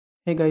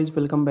Hey guys,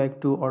 welcome back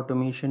to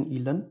Automation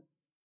eLearn.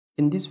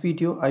 In this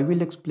video, I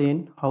will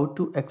explain how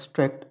to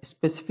extract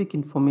specific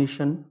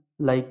information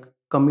like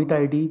commit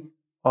ID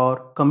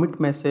or commit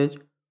message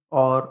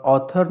or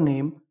author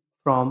name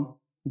from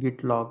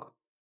Git log.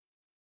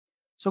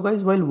 So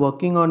guys, while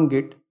working on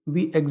Git,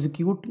 we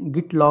execute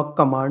git log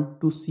command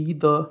to see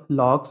the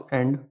logs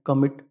and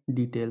commit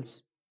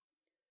details.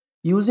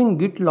 Using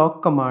git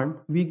log command,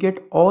 we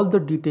get all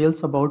the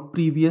details about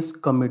previous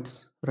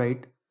commits,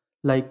 right?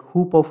 Like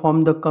who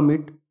performed the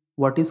commit,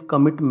 what is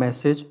commit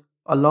message,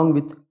 along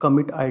with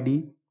commit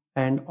ID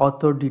and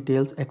author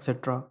details,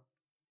 etc.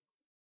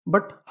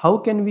 But how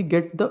can we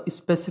get the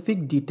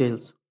specific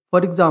details?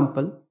 For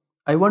example,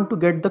 I want to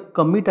get the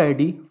commit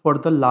ID for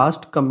the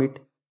last commit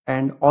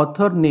and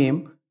author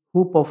name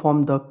who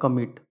performed the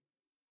commit.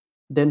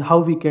 Then how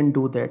we can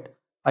do that?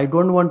 I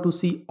don't want to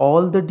see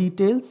all the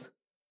details,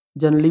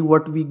 generally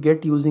what we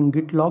get using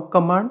git log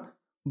command,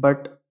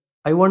 but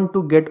I want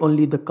to get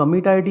only the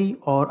commit ID,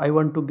 or I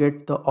want to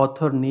get the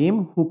author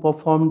name who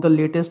performed the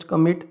latest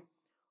commit,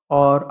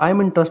 or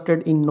I'm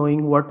interested in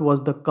knowing what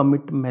was the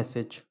commit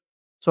message.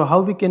 So how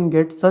we can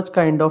get such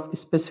kind of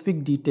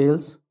specific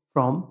details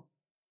from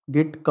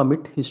git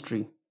commit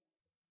history?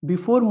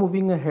 Before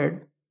moving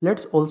ahead,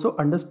 let's also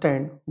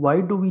understand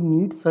why do we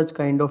need such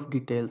kind of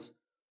details.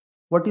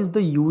 What is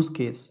the use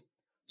case?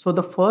 So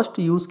the first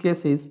use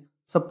case is,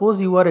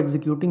 suppose you are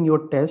executing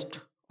your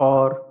test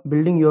or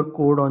building your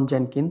code on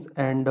Jenkins,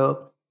 and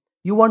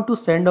you want to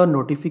send a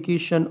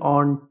notification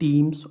on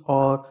Teams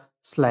or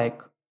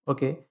Slack,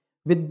 okay,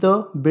 with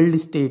the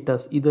build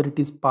status, either it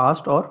is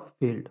passed or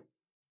failed.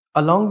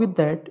 Along with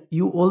that,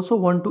 you also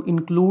want to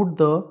include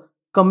the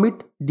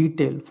commit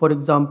detail. For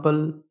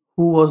example,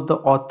 who was the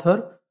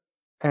author,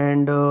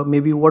 and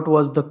maybe what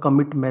was the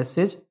commit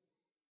message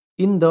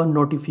in the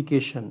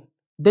notification.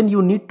 Then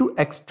you need to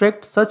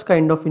extract such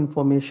kind of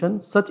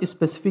information, such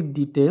specific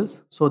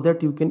details, so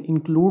that you can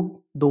include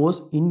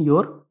those in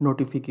your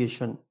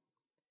notification.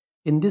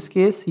 In this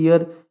case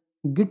here,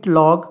 git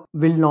log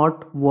will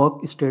not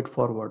work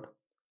straightforward.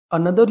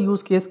 Another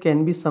use case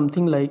can be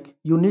something like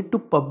you need to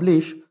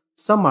publish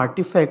some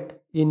artifact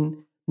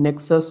in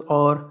Nexus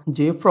or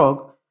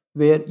JFrog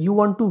where you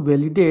want to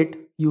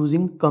validate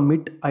using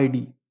commit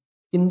ID.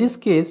 In this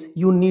case,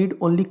 you need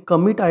only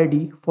commit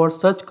ID for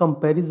such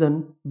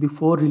comparison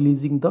before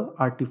releasing the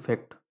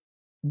artifact.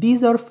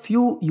 These are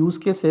few use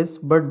cases,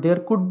 but there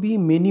could be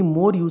many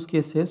more use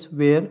cases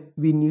where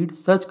we need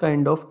such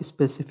kind of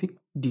specific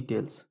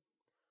details.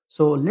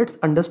 So let's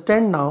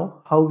understand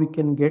now how we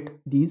can get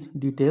these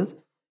details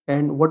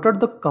and what are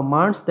the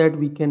commands that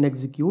we can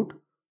execute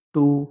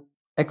to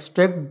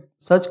extract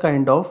such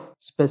kind of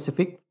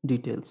specific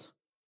details.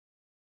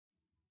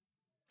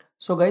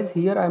 So guys,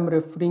 here I am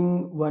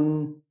referring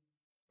one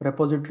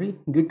repository,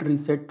 git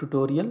reset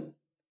tutorial,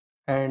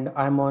 and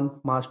I'm on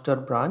master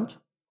branch.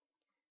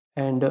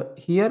 And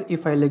here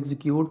if I'll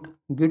execute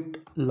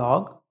git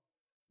log,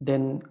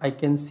 then I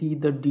can see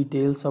the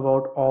details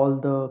about all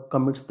the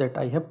commits that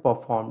I have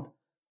performed,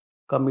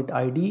 commit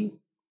ID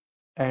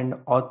and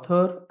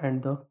author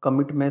and the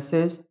commit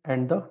message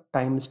and the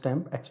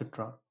timestamp,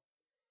 etc.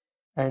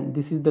 And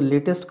this is the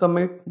latest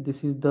commit,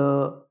 this is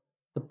the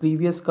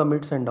previous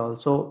commits and all.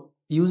 So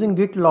using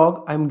git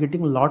log, I'm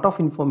getting a lot of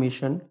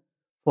information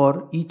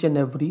for each and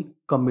every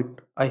commit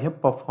I have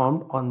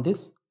performed on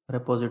this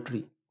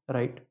repository,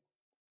 right?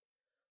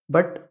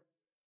 But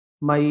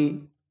my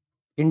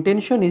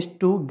intention is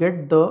to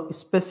get the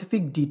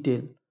specific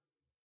detail.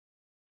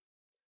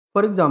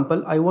 For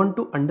example, I want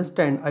to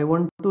understand, I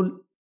want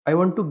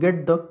to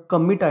get the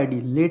commit ID,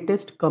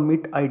 latest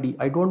commit ID.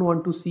 I don't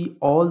want to see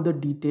all the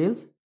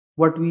details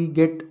what we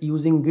get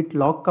using git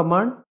log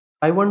command.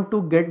 I want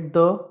to get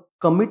the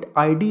commit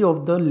ID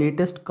of the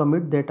latest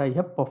commit that I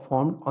have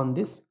performed on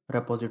this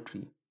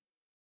repository.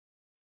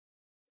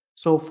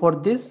 So for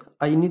this,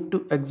 I need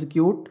to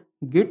execute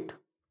git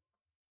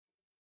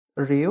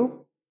rev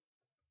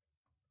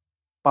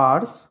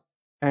parse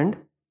and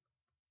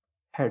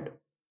head.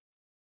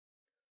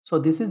 So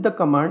this is the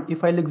command.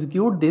 If I'll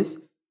execute this,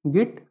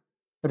 git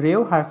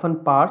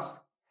rev-parse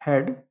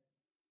head.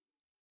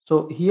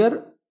 So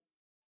here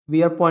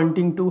we are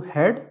pointing to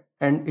head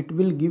and it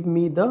will give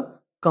me the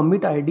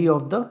commit ID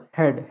of the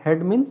head.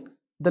 Head means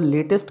the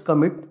latest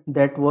commit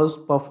that was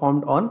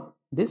performed on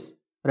this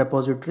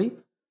repository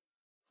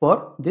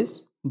for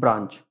this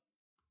branch.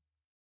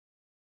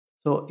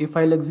 So if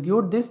I'll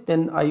execute this,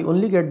 then I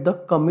only get the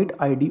commit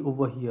ID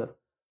over here.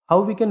 How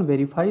we can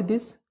verify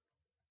this?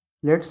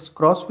 Let's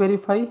cross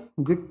verify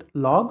git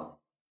log,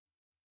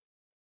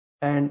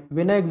 and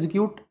when I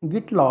execute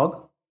git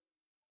log,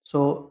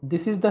 so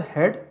this is the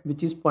head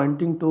which is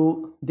pointing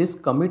to this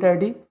commit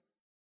ID,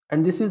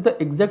 and this is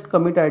the exact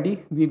commit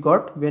ID we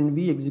got when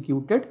we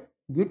executed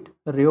git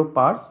rev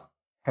parse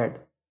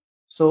head.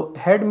 So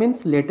head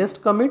means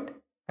latest commit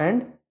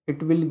and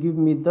it will give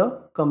me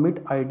the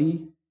commit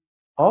ID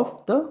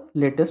of the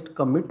latest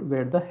commit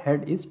where the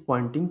head is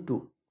pointing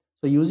to.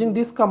 So using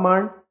this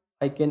command,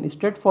 I can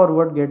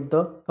straightforward get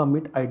the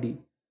commit ID.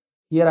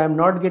 Here I am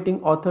not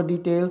getting author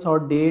details or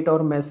date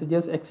or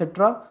messages,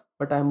 etc.,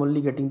 but I am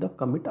only getting the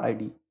commit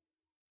ID.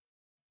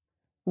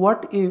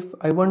 What if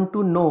I want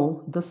to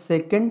know the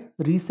second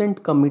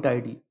recent commit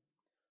ID?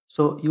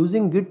 So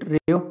using git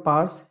reo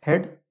parse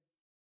head,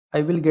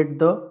 I will get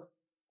the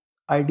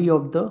ID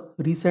of the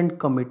recent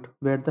commit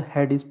where the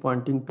head is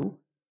pointing to.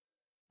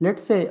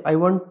 Let's say I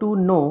want to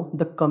know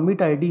the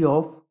commit ID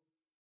of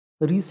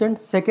recent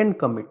second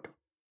commit.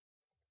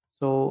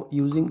 So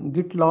using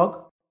git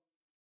log,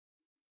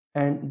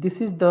 and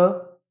this is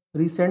the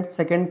recent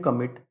second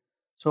commit.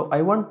 So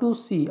I want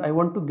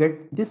to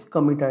get this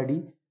commit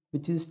ID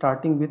which is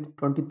starting with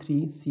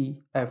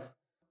 23CF.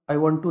 I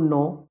want to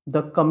know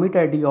the commit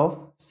ID of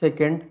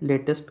second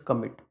latest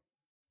commit.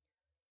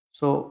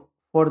 So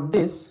for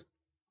this,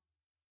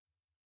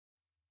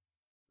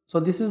 so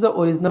this is the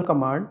original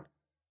command,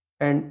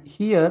 and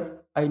here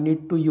I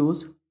need to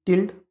use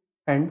tilde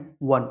and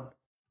 1.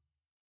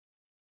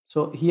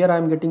 So here I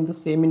am getting the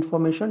same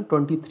information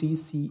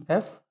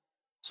 23CF.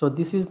 So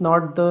this is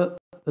not the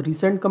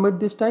recent commit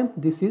this time,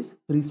 this is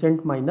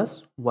recent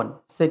minus 1,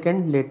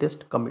 second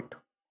latest commit.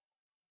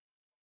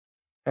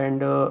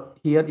 And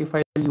here if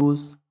I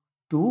use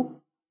 2,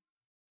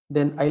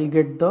 then I'll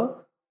get the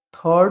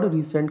third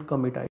recent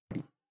commit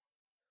ID.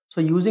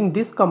 So using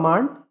this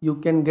command you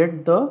can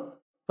get the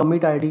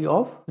commit ID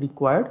of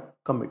required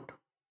commit.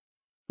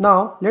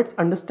 Now let's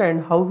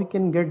understand how we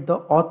can get the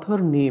author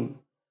name.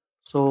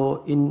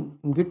 So in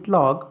git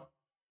log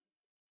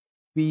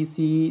we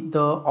see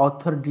the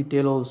author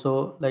detail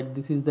also, like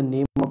this is the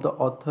name of the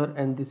author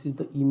and this is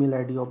the email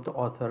ID of the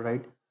author,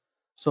 right?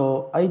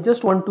 So I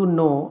just want to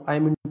know,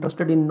 I'm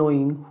interested in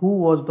knowing who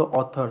was the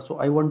author. So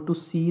I want to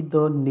see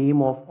the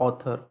name of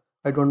author.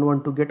 I don't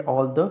want to get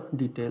all the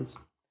details.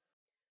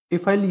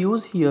 If I'll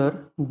use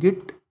here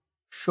git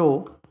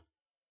show,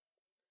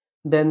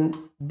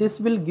 then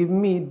this will give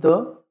me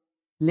the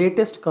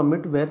latest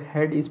commit where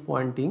head is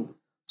pointing.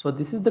 So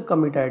this is the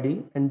commit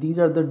ID and these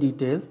are the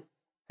details,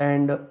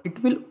 and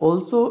it will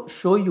also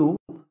show you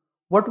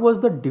what was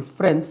the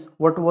difference,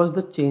 what was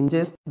the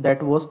changes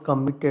that was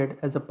committed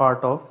as a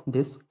part of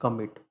this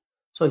commit.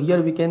 So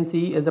here we can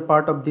see as a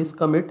part of this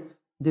commit,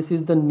 this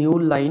is the new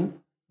line,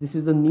 this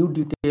is the new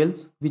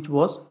details which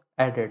was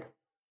added.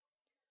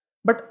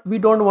 But we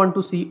don't want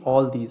to see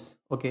all these.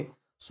 Okay,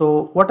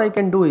 so what I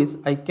can do is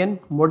I can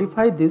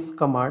modify this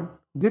command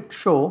git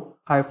show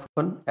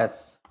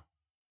 -s.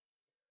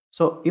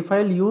 So if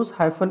I'll use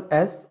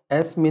 -s,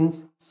 s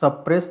means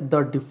suppress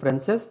the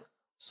differences.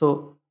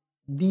 So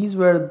these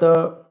were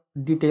the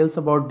details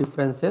about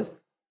differences,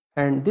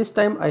 and this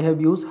time I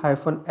have used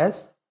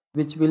 -s,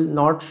 which will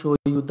not show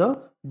you the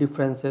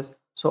differences.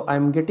 So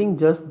I'm getting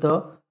just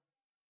the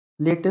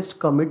latest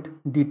commit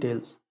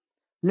details.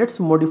 Let's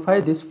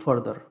modify this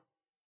further.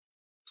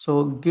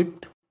 So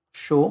git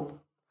show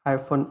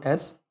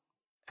 -s,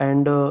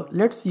 and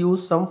let's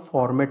use some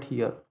format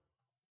here.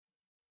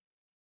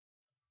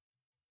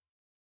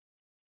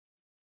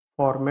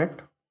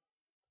 Format,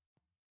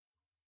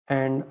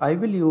 and I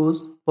will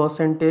use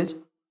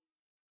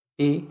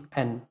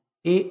 %an.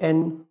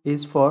 An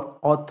is for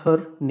author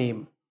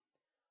name.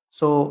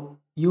 So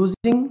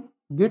using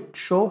git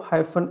show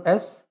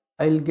 -s,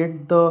 I'll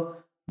get the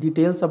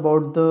details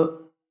about the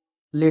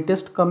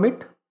latest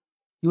commit.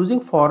 Using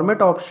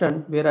format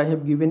option where I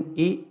have given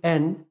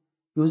an,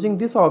 using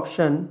this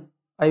option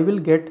I will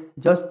get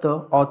just the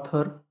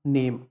author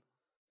name.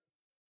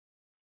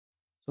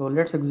 So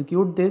let's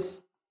execute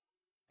this,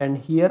 and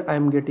here I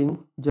am getting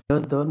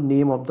just the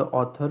name of the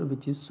author,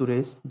 which is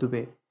Suresh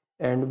Dubey,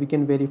 and we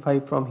can verify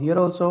from here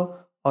also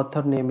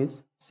author name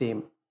is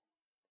same.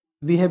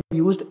 We have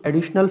used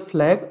additional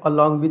flag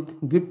along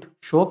with git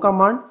show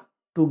command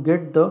to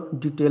get the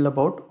detail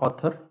about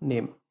author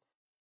name.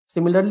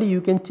 Similarly,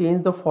 you can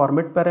change the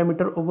format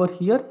parameter over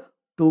here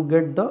to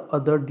get the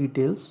other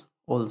details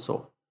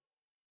also.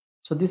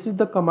 So this is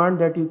the command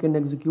that you can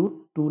execute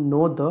to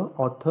know the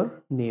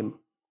author name,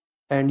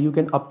 and you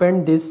can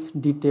append this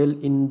detail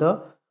in the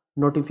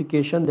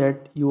notification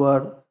that you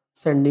are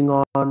sending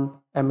on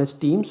MS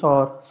Teams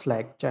or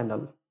Slack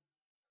channel.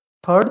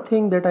 Third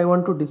thing that I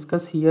want to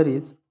discuss here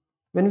is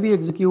when we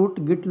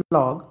execute git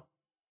log,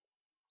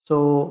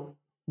 so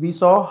we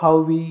saw how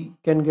we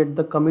can get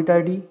the commit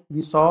ID,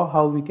 we saw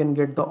how we can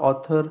get the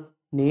author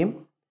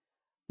name.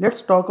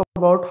 Let's talk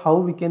about how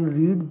we can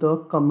read the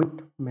commit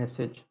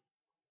message.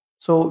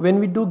 So when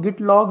we do git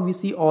log, we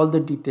see all the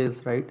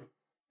details, right?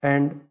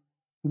 And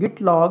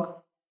git log,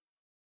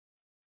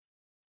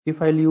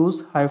 if I'll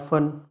use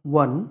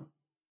 -1,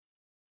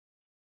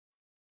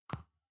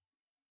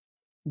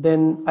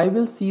 then I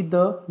will see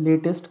the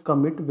latest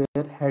commit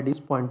where head is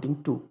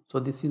pointing to. So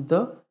this is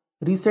the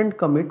recent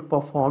commit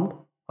performed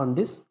on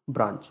this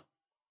branch.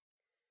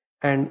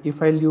 And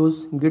if I'll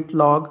use git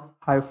log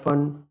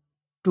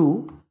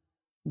 -2,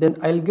 then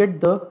I'll get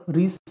the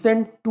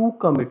recent 2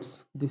 commits.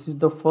 This is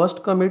the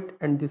first commit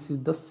and this is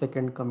the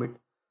second commit.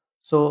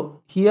 So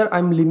here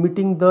I'm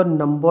limiting the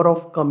number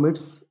of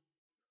commits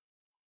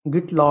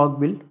git log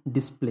will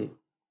display.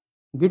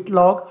 git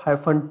log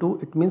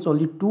 -2, it means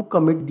only 2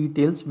 commit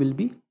details will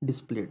be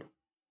displayed.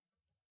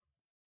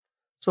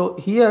 So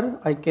here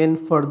I can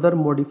further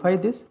modify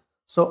this.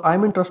 So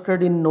I'm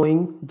interested in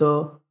knowing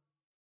the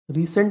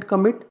recent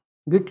commit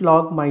git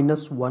log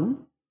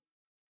 -1,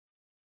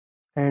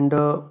 and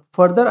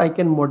further I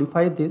can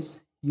modify this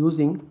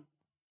using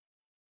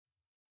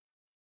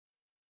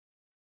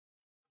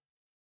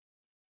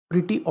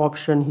pretty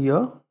option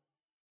here,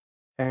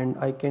 and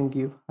I can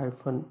give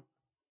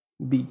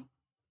 -b.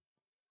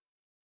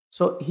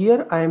 So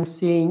here I am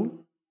saying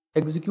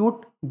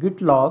execute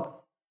git log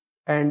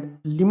and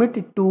limit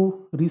it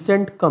to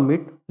recent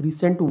commit,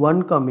 recent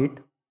one commit,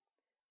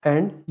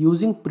 and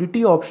using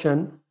pretty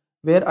option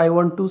where I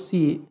want to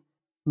see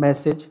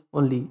message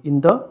only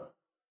in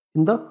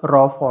the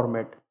raw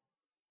format.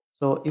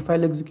 So if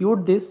I'll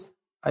execute this,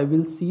 I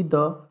will see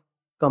the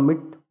commit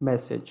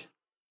message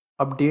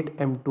update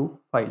m2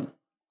 file.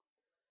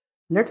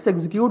 Let's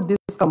execute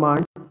this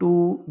command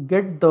to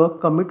get the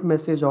commit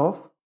message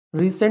of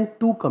recent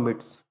 2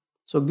 commits.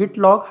 So git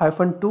log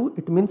 -2,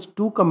 it means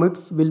 2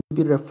 commits will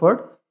be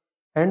referred,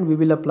 and we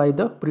will apply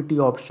the pretty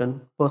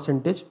option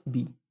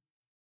 %b.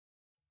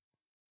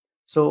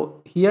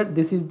 So here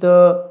this is the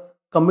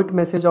commit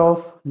message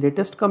of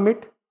latest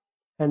commit,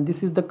 and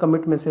this is the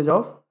commit message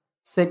of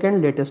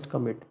second latest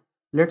commit.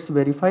 Let's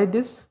verify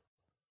this.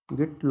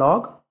 Git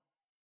log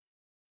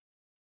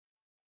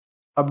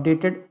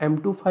updated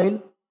m2 file.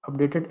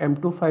 Updated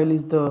m2 file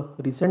is the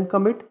recent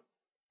commit.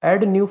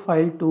 Add new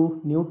file to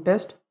new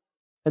test,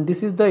 and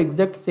this is the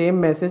exact same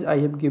message I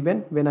have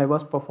given when I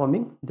was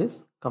performing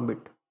this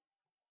commit.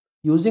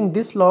 Using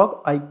this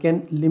log, I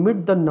can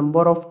limit the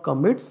number of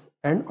commits,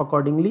 and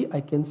accordingly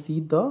I can see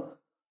the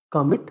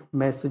commit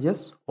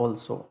messages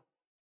also.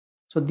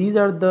 So these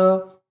are the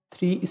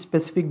 3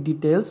 specific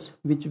details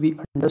which we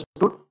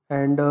understood,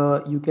 and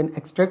you can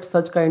extract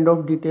such kind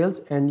of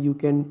details, and you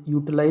can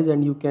utilize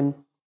and you can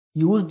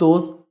use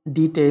those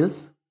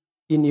details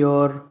in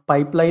your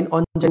pipeline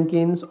on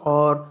Jenkins,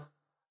 or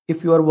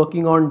if you are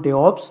working on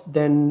DevOps,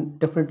 then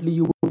definitely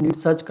you would need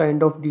such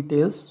kind of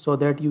details so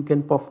that you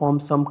can perform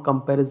some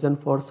comparison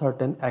for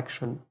certain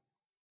action.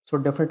 So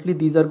definitely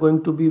these are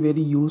going to be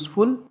very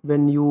useful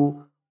when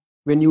you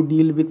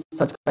deal with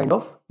such kind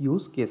of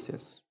use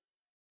cases.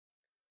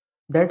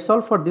 That's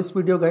all for this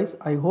video, guys.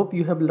 I hope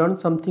you have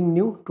learned something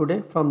new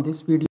today from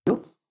this video,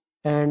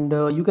 and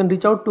you can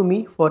reach out to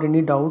me for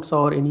any doubts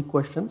or any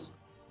questions.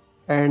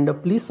 And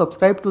please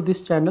subscribe to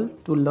this channel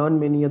to learn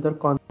many other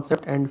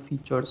concepts and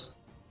features.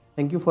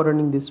 Thank you for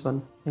running this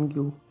one. Thank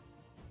you.